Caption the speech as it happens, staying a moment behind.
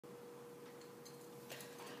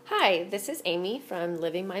Hi, this is Amy from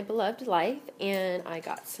Living My Beloved Life, and I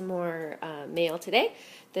got some more mail today.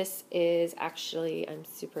 This is actually, I'm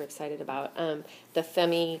super excited about, the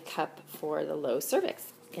Femi cup for the low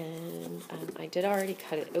cervix. And I did already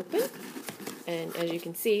cut it open, and as you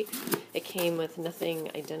can see, it came with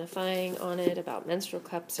nothing identifying on it about menstrual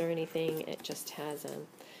cups or anything. It just has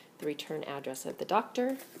the return address of the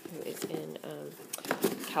doctor, who is in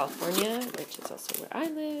California, which is also where I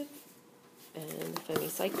live, and the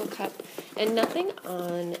FemmyCycle cup, and nothing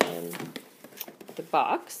on the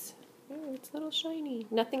box. Oh, it's a little shiny.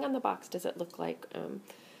 Nothing on the box does it look like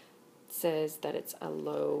says that it's a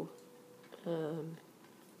low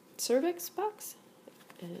cervix box,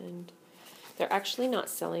 and they're actually not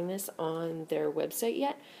selling this on their website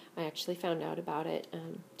yet. I actually found out about it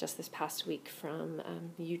just this past week from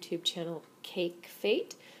the YouTube channel Cake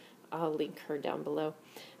Fate. I'll link her down below.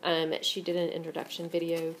 She did an introduction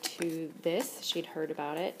video to this. She'd heard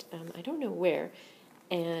about it, I don't know where,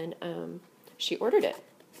 and she ordered it.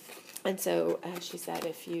 And so she said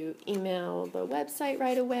if you email the website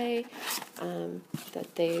right away,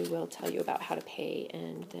 that they will tell you about how to pay,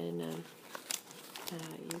 and then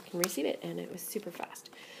you can receive it, and it was super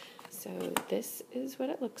fast. So this is what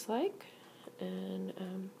it looks like, and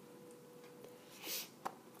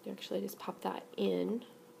you actually just pop that in.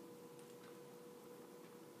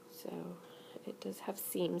 So it does have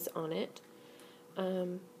seams on it.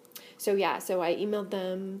 So I emailed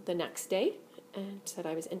them the next day and said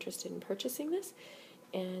I was interested in purchasing this,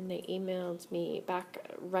 and they emailed me back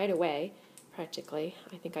right away, practically.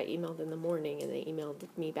 I think I emailed in the morning, and they emailed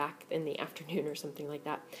me back in the afternoon or something like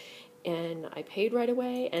that. And I paid right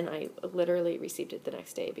away, and I literally received it the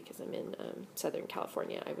next day because I'm in Southern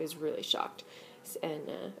California. I was really shocked and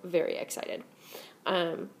very excited.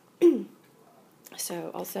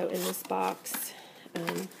 So also in this box,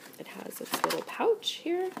 it has its little pouch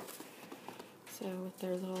here. So with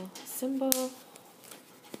their little symbol.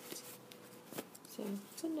 So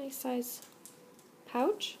it's a nice size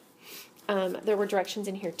pouch. There were directions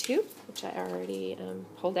in here too, which I already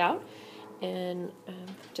pulled out. And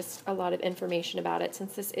just a lot of information about it,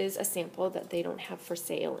 since this is a sample that they don't have for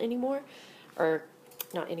sale anymore. Or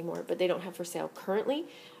not anymore, but they don't have for sale currently.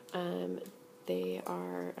 They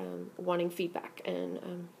are wanting feedback,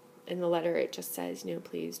 and in the letter it just says,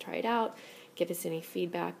 please try it out, give us any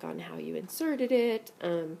feedback on how you inserted it,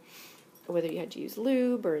 whether you had to use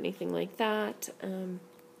lube or anything like that,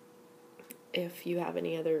 if you have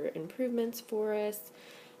any other improvements for us.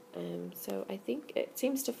 So I think it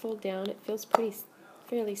seems to fold down. It feels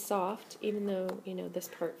fairly soft, even though, this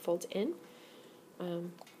part folds in.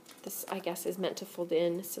 This, I guess, is meant to fold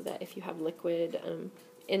in so that if you have liquid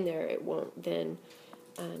in there, it won't then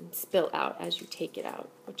spill out as you take it out,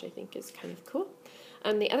 which I think is kind of cool.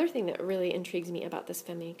 The other thing that really intrigues me about this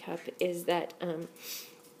Femmy cup is that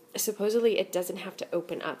supposedly it doesn't have to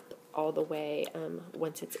open up all the way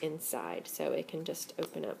once it's inside, so it can just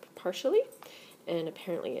open up partially, and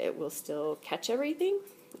apparently it will still catch everything,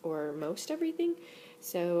 or most everything,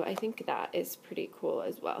 so I think that is pretty cool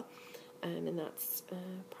as well. And that's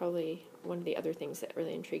probably one of the other things that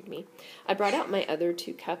really intrigued me. I brought out my other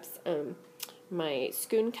two cups, my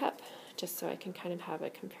Schoon cup, just so I can kind of have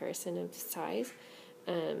a comparison of size,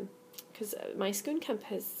 because my Schoon cup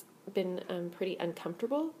has been pretty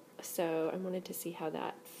uncomfortable, so I wanted to see how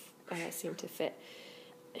that seemed to fit.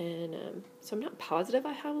 And so I'm not positive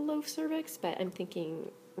I have a low cervix, but I'm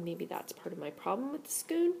thinking maybe that's part of my problem with the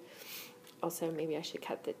Schoon. Also, maybe I should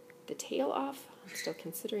cut the tail off. I'm still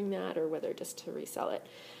considering that, or whether just to resell it.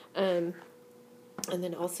 And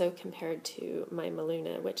then also compared to my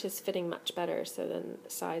Maluna, which is fitting much better, so then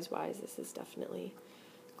size-wise, this is definitely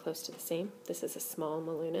close to the same. This is a small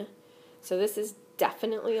Maluna. So this is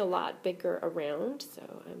definitely a lot bigger around,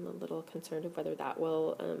 so I'm a little concerned of whether that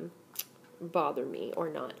will bother me or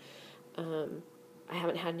not. I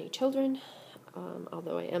haven't had any children,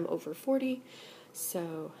 although I am over 40,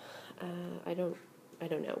 so I don't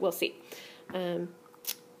know. We'll see.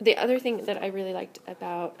 The other thing that I really liked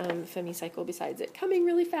about FemmyCycle, besides it coming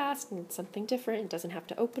really fast and it's something different, it doesn't have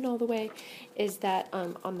to open all the way, is that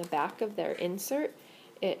on the back of their insert,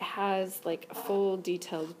 it has like full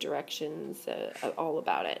detailed directions all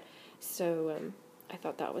about it. So I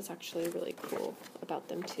thought that was actually really cool about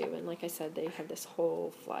them too. And like I said, they have this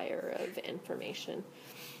whole flyer of information.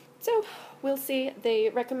 So we'll see. They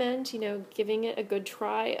recommend, giving it a good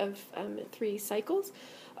try of 3 cycles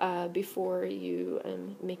before you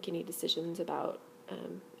make any decisions about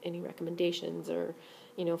any recommendations or,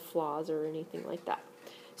 flaws or anything like that.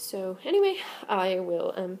 So anyway, I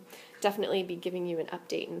will definitely be giving you an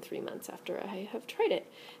update in 3 months after I have tried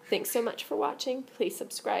it. Thanks so much for watching. Please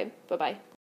subscribe. Bye-bye.